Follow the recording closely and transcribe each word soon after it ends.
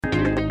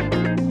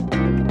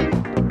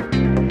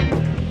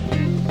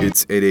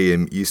It's 8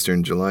 a.m.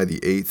 Eastern, July the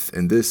 8th,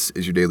 and this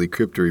is your daily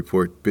crypto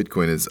report.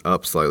 Bitcoin is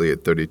up slightly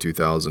at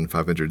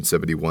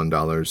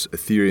 $32,571.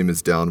 Ethereum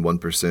is down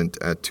 1%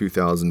 at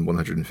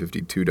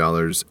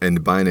 $2,152.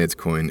 And Binance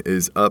Coin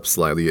is up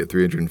slightly at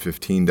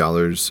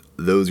 $315.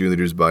 Those are your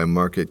leaders by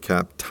market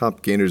cap.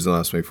 Top gainers in the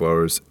last 24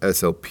 hours,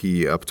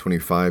 SLP up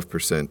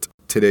 25%.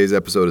 Today's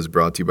episode is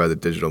brought to you by the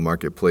digital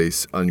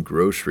marketplace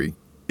Ungrocery.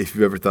 If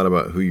you've ever thought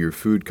about who your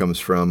food comes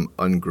from,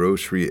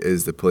 Ungrocery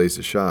is the place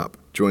to shop.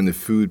 Join the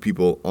food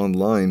people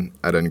online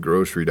at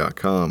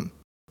ungrocery.com.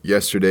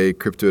 Yesterday,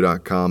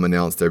 Crypto.com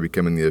announced they're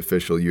becoming the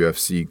official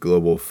UFC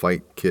Global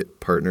Fight Kit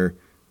partner.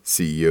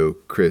 CEO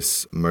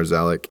Chris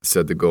Marszalek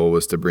said the goal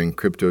was to bring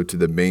crypto to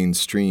the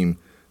mainstream.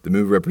 The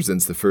move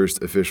represents the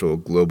first official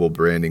global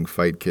branding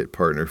fight kit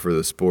partner for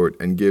the sport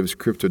and gives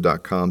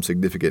Crypto.com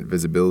significant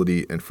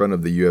visibility in front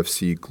of the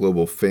UFC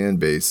global fan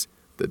base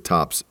that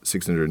tops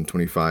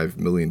 625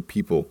 million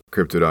people.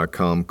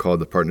 Crypto.com called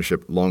the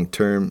partnership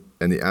long-term,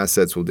 and the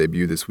assets will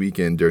debut this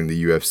weekend during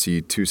the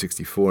UFC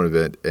 264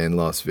 event in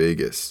Las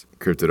Vegas.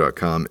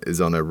 Crypto.com is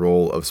on a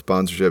roll of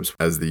sponsorships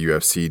as the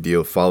UFC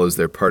deal follows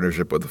their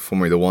partnership with the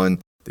Formula One,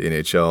 the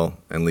NHL,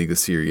 and Liga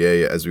Serie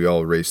A as we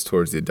all race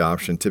towards the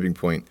adoption tipping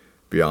point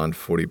beyond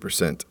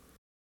 40%.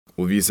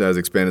 Well, Visa has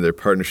expanded their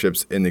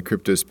partnerships in the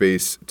crypto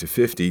space to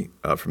 50,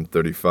 up from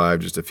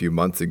 35 just a few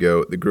months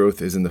ago. The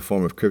growth is in the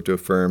form of crypto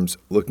firms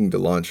looking to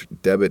launch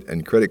debit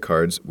and credit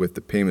cards with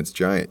the payments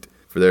giant.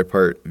 For their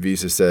part,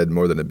 Visa said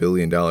more than $1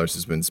 billion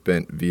has been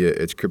spent via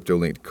its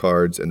crypto-linked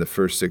cards in the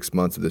first 6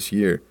 months of this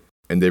year,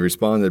 and they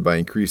responded by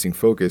increasing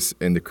focus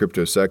in the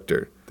crypto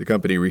sector. The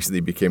company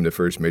recently became the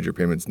first major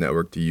payments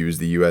network to use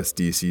the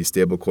USDC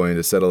stablecoin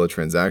to settle a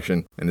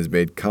transaction and has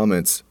made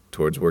comments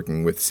towards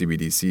working with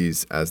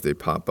CBDCs as they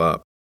pop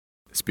up.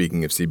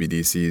 Speaking of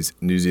CBDCs,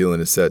 New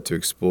Zealand is set to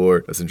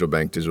explore a central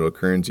bank digital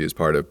currency as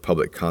part of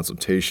public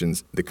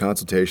consultations. The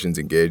consultations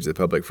engage the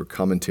public for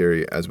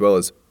commentary as well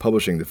as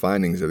publishing the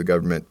findings of the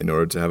government in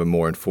order to have a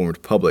more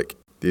informed public.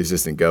 The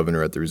assistant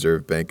governor at the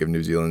Reserve Bank of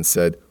New Zealand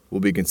said, "We'll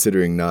be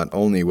considering not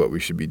only what we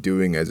should be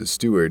doing as a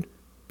steward,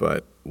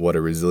 but what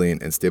a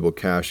resilient and stable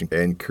cash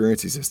and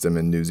currency system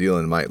in New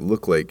Zealand might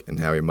look like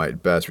and how we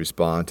might best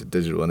respond to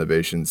digital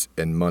innovations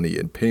in money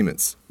and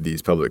payments."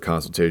 These public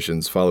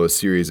consultations follow a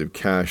series of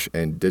cash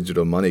and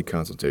digital money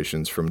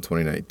consultations from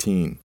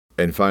 2019.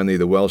 And finally,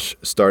 the Welsh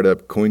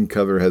startup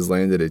CoinCover has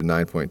landed a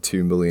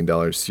 $9.2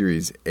 million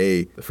Series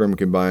A. The firm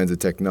combines a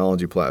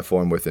technology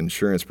platform with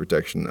insurance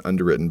protection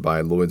underwritten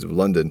by Lloyd's of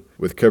London,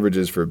 with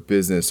coverages for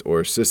business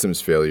or systems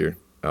failure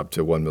up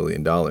to $1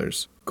 million.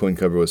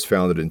 CoinCover was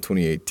founded in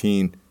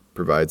 2018,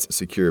 provides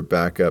secure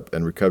backup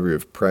and recovery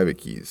of private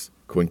keys.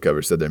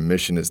 CoinCover said their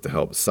mission is to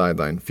help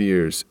sideline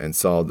fears and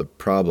solve the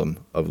problem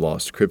of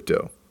lost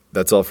crypto.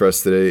 That's all for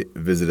us today.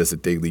 Visit us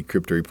at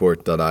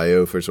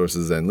dailycryptoreport.io for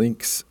sources and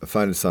links.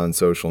 Find us on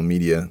social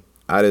media.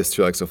 Add us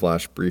to Alexa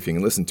Flash Briefing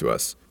and listen to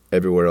us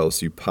everywhere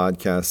else you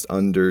podcast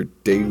under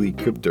Daily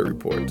Crypto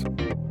Report.